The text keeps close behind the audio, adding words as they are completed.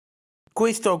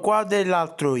questo qua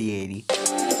dell'altro ieri.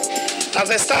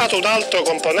 Arrestato un altro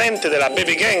componente della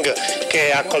baby gang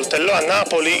che accoltellò a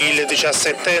Napoli il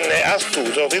 17enne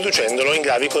Arturo, riducendolo in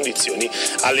gravi condizioni.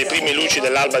 Alle prime luci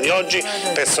dell'alba di oggi,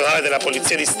 personale della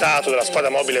Polizia di Stato della squadra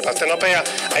mobile partenopea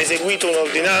ha eseguito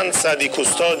un'ordinanza di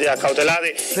custodia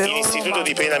cautelare in istituto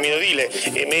di pena minorile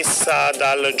emessa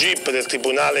dal GIP del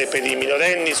Tribunale per i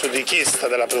minorenni su richiesta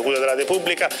della Procura della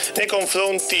Repubblica nei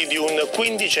confronti di un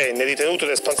quindicenne ritenuto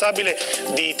responsabile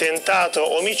di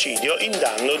tentato omicidio in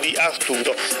danno di Arturo,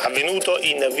 avvenuto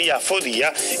in via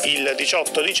Foria il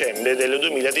 18 dicembre del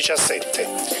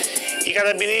 2017. I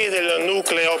carabinieri del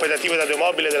nucleo operativo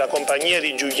radiomobile della compagnia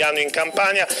di Giuliano in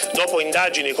Campania, dopo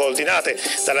indagini coordinate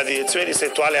dalla direzione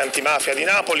distrettuale antimafia di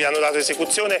Napoli, hanno dato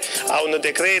esecuzione a un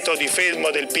decreto di fermo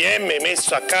del PM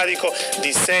emesso a carico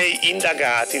di 6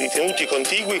 indagati ritenuti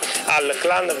contigui al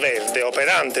clan Verde,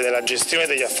 operante nella gestione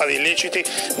degli affari illeciti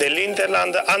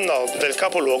dell'Interland a nord del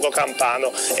capoluogo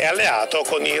campano e alleato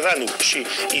con i Ranucci.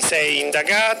 I 6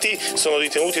 indagati sono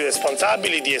ritenuti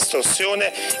responsabili di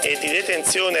estorsione e di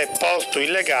detenzione porto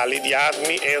illegali di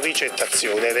armi e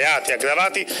ricettazione, reati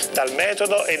aggravati dal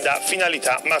metodo e da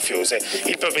finalità mafiose.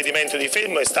 Il provvedimento di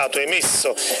fermo è stato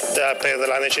emesso per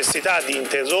la necessità di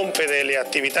interrompere le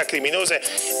attività criminose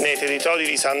nei territori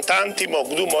di Sant'Antimo,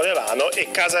 Grumorevano e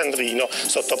Casandrino,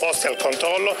 sottoposti al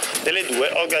controllo delle due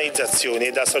organizzazioni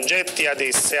e da soggetti ad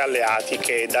esse alleati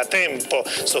che da tempo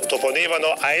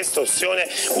sottoponevano a estorsione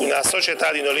una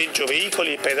società di noleggio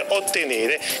veicoli per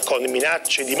ottenere, con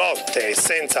minacce di morte e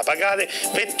senza pagare,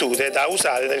 vetture da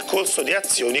usare nel corso di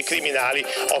azioni criminali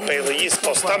o per gli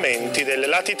spostamenti del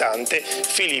latitante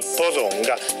Filippo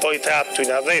Ronga, poi tratto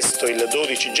in arresto il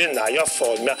 12 gennaio a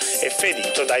Formia e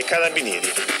ferito dai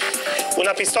carabinieri.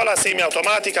 Una pistola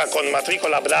semiautomatica con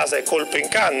matricola brasa e colpo in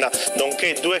canna,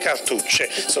 nonché 2 cartucce,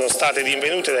 sono state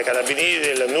rinvenute dai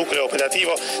carabinieri del nucleo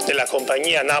operativo della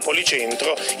compagnia Napoli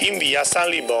Centro in via San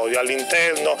Liborio,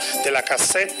 all'interno della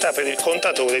cassetta per il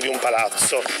contatore di un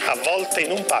palazzo, avvolta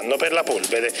in un panno per la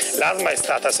polvere. L'arma è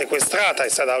stata sequestrata e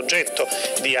sarà oggetto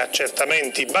di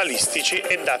accertamenti balistici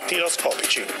e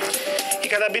dattiloscopici. I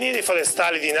carabinieri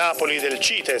forestali di Napoli del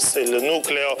CITES, il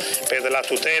nucleo per la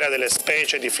tutela delle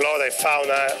specie di flora e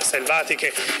fauna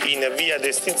selvatiche in via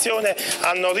d'estinzione,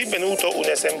 hanno rinvenuto un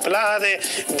esemplare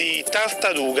di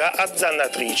tartaruga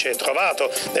azzannatrice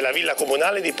trovato nella villa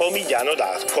comunale di Pomigliano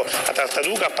d'Arco. La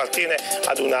tartaruga appartiene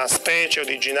ad una specie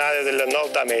originaria del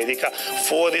Nord America,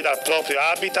 fuori dal proprio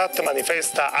habitat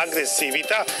manifesta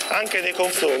aggressività anche nei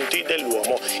confronti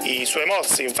dell'uomo. I suoi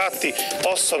morsi infatti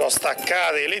possono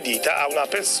staccare le dita a una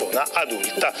persona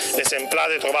adulta.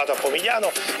 L'esemplare trovato a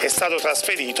Pomigliano è stato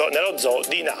trasferito nello zoo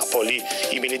di Napoli.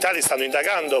 I militari stanno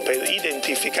indagando per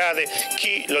identificare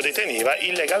chi lo deteneva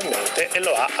illegalmente e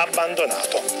lo ha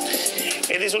abbandonato.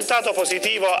 Il risultato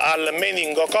positivo al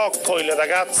meningococco, il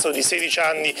ragazzo di 16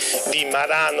 anni di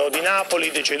Marano di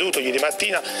Napoli, deceduto ieri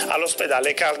mattina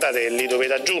all'ospedale Cardarelli, dove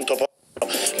era giunto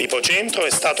l'ipocentro,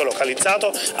 è stato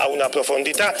localizzato a una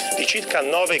profondità di circa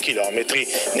 9 km.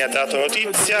 Ne ha dato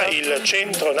notizia il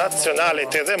Centro Nazionale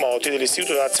Terremoti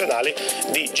dell'Istituto Nazionale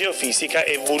di Geofisica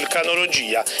e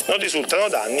Vulcanologia. Non risultano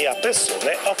danni a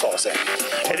persone o cose.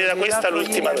 Ed era questa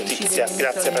l'ultima notizia.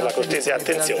 Grazie per la cortese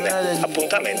attenzione.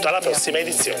 Appuntamento alla prossima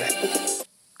edizione.